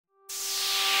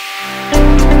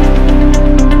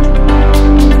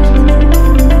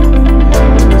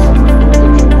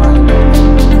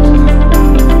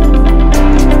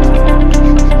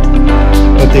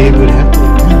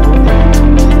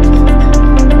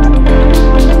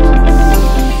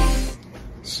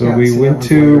So yeah, we went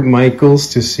to Michael's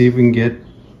to see if we can get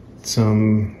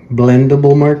some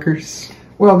blendable markers.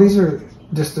 Well, these are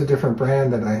just a different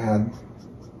brand that I had,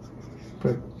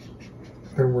 but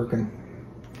they're working.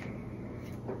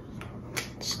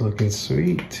 It's looking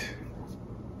sweet.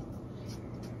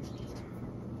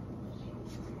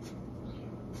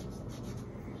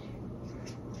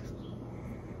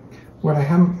 What I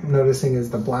am noticing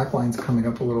is the black line's coming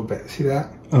up a little bit. See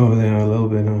that? Oh, yeah, a little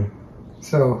bit, huh?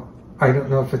 So I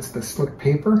don't know if it's the slick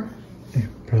paper. Yeah,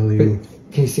 probably. But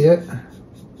can you see it?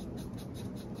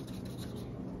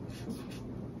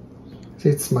 See,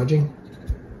 it's smudging.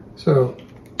 So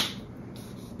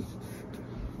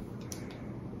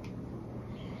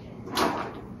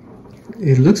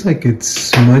it looks like it's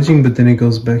smudging, but then it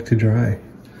goes back to dry.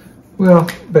 Well,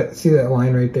 but see that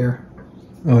line right there?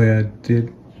 Oh yeah, it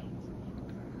did.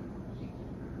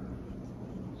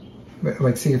 But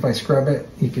like, see, if I scrub it,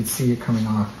 you could see it coming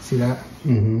off. See that?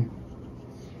 Mm-hmm.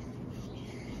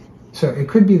 So it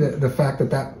could be the fact that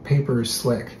that paper is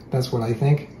slick. That's what I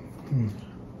think.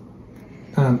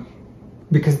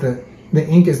 Because the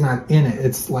ink is not in it.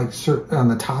 It's like on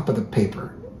the top of the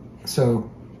paper. So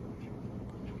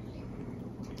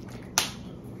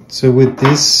with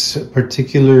this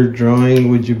particular drawing,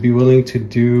 would you be willing to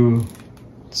do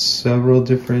several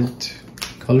different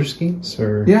color schemes?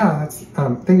 Or yeah, that's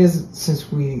thing is,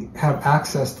 since we have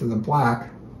access to the black,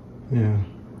 yeah,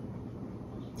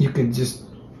 you could just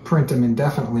print them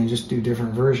indefinitely and just do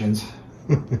different versions.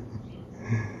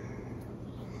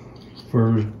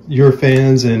 For your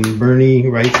fans and Berni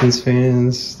Wrightson's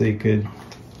fans, they could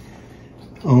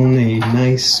own a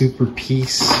nice super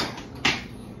piece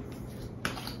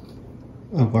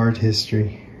of art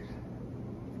history.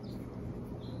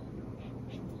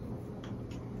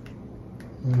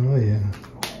 Oh yeah.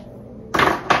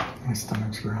 My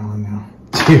stomach's growling now.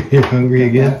 You're hungry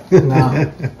again?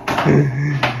 No.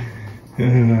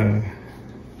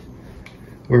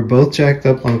 We're both jacked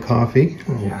up on coffee.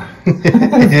 Yeah.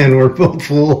 And we're both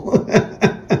full.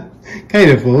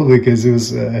 Kind of full because it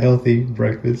was a healthy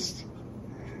breakfast.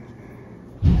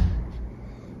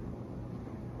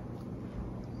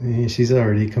 And she's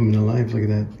already coming alive. Look at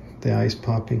that. The eyes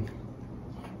popping.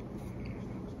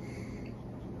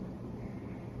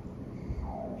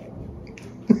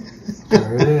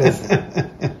 There it is.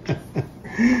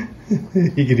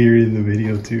 You can hear it in the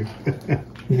video too.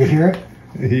 You can hear it?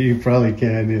 You probably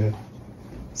can, yeah.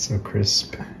 So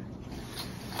crisp.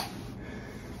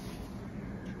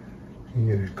 You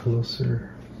get it closer.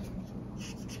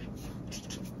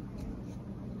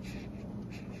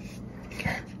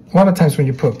 A lot of times when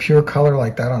you put pure color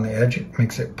like that on the edge, it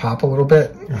makes it pop a little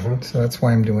bit. So that's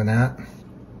why I'm doing that.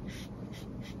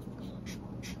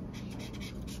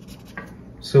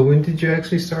 So when did you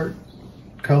actually start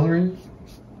coloring?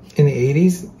 In the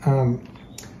 80s.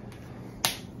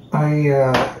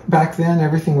 Back then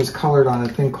everything was colored on a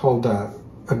thing called a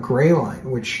gray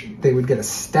line, which they would get a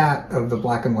stat of the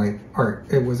black and white art.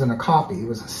 It wasn't a copy, it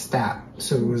was a stat.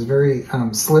 So it was very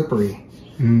slippery.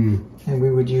 And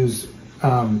we would use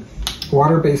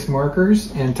water-based markers,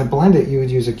 and to blend it you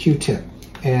would use a Q-tip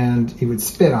and you would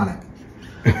spit on it.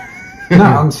 No,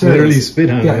 I'm serious. Literally spit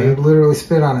on it. Yeah, you'd literally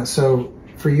spit on it. So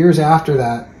for years after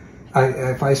that,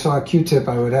 if I saw a Q-tip,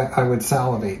 I would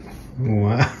salivate.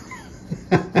 Wow.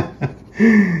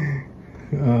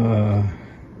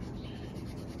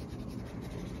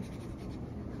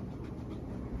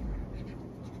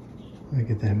 Look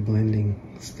at that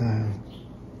blending style.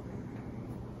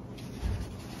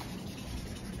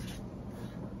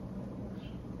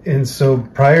 And so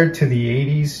prior to the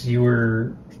 80s, you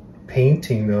were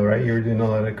painting though, right? You were doing a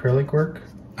lot of acrylic work?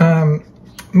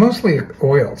 Mostly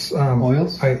oils.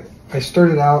 Oils? I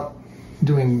started out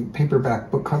doing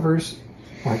paperback book covers,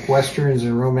 like westerns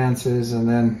and romances, and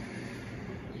then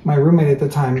my roommate at the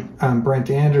time, Brent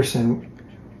Anderson,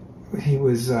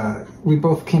 we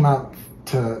both came out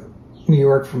to New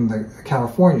York from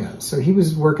California, so he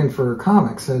was working for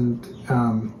comics, and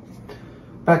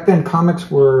back then comics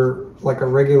were like a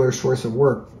regular source of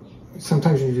work.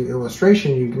 Sometimes you do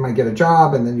illustration, you might get a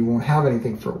job and then you won't have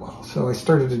anything for a while. So I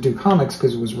started to do comics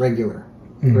because it was regular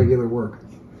work.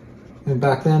 And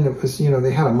back then it was,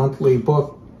 they had a monthly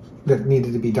book that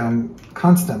needed to be done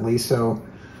constantly. So,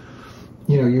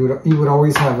 you would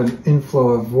always have an inflow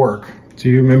of work. Do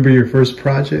you remember your first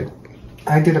project?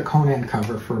 I did a Conan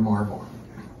cover for Marvel.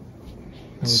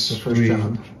 That was the first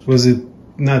job. Was it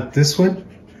not this one?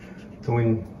 The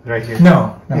one right here?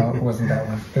 No, it wasn't that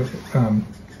one.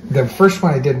 The first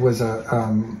one I did was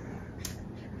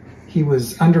he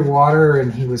was underwater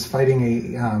and he was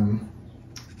fighting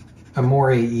a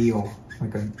moray eel,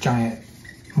 like a giant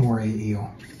moray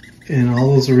eel. And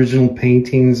all those original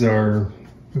paintings They're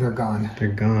gone. They're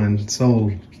gone.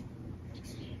 Sold.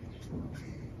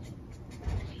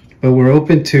 But we're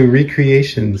open to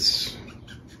recreations,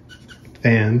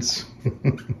 fans.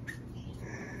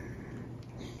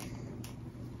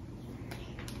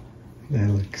 That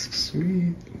looks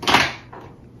sweet.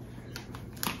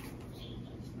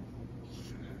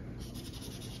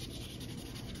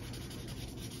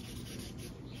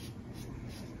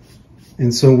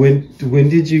 And so when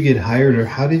did you get hired, or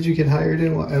how did you get hired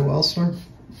at Wellstorm?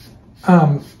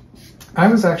 I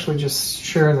was actually just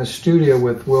sharing the studio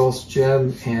with Will's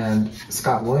Jim and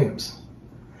Scott Williams.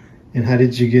 And how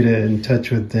did you get in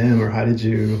touch with them, or how did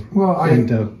you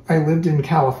end up? I lived in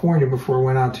California before I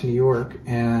went out to New York,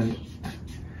 and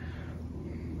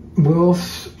Will,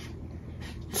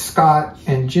 Scott,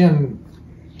 and Jim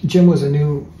was a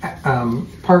new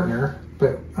partner,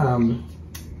 but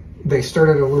they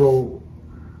started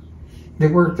they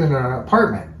worked in an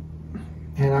apartment.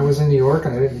 And I was in New York,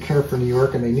 and I didn't care for New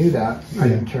York, and they knew that. I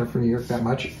didn't care for New York that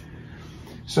much.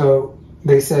 So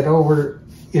they said, oh,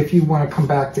 if you want to come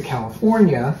back to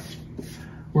California,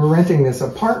 we're renting this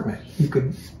apartment. You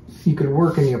could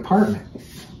work in the apartment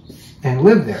and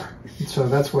live there. So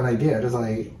that's what I did, is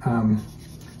I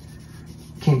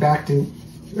came back to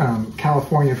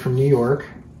California from New York,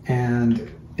 and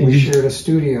we shared a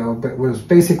studio, but it was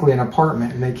basically an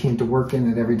apartment, and they came to work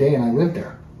in it every day, and I lived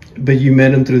there. But you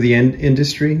met him through the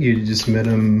industry? You just met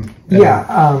him at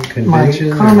a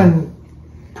convention? My common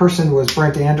person was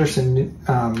Brent Anderson,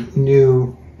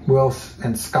 knew Will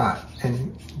and Scott.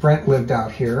 And Brent lived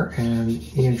out here, and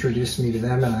he introduced me to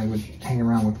them, and I would hang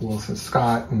around with Will and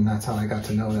Scott, and that's how I got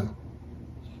to know them.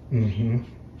 Mm-hmm.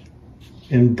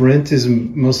 And Brent is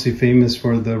mostly famous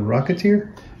for The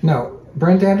Rocketeer? No.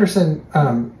 Brent Anderson,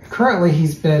 currently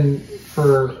he's been,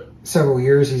 for several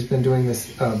years, he's been doing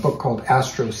this book called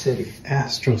Astro City.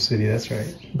 Astro City, that's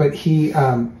right. But he,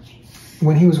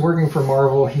 when he was working for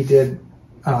Marvel, he did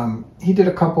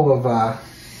a couple of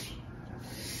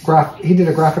he did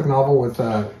a graphic novel with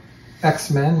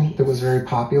X-Men that was very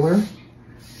popular, and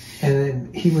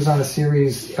then he was on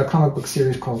a comic book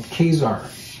series called Kazar,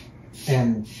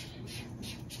 and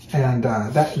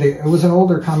it was an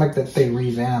older comic that they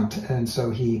revamped, and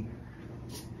so he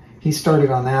started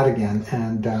on that again,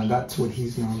 and that's what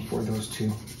he's known for, those two.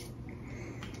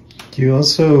 You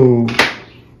also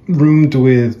roomed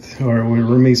with, or were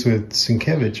roommates with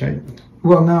Sienkiewicz, right?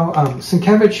 Well, no,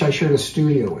 Sienkiewicz I shared a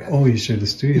studio with. Oh, you shared a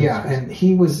studio? Yeah, and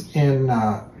he was in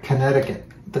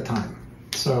Connecticut at the time.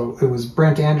 So it was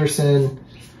Brent Anderson,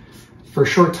 for a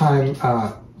short time,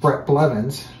 Brett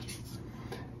Blevins,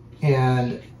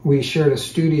 and we shared a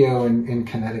studio in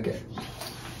Connecticut.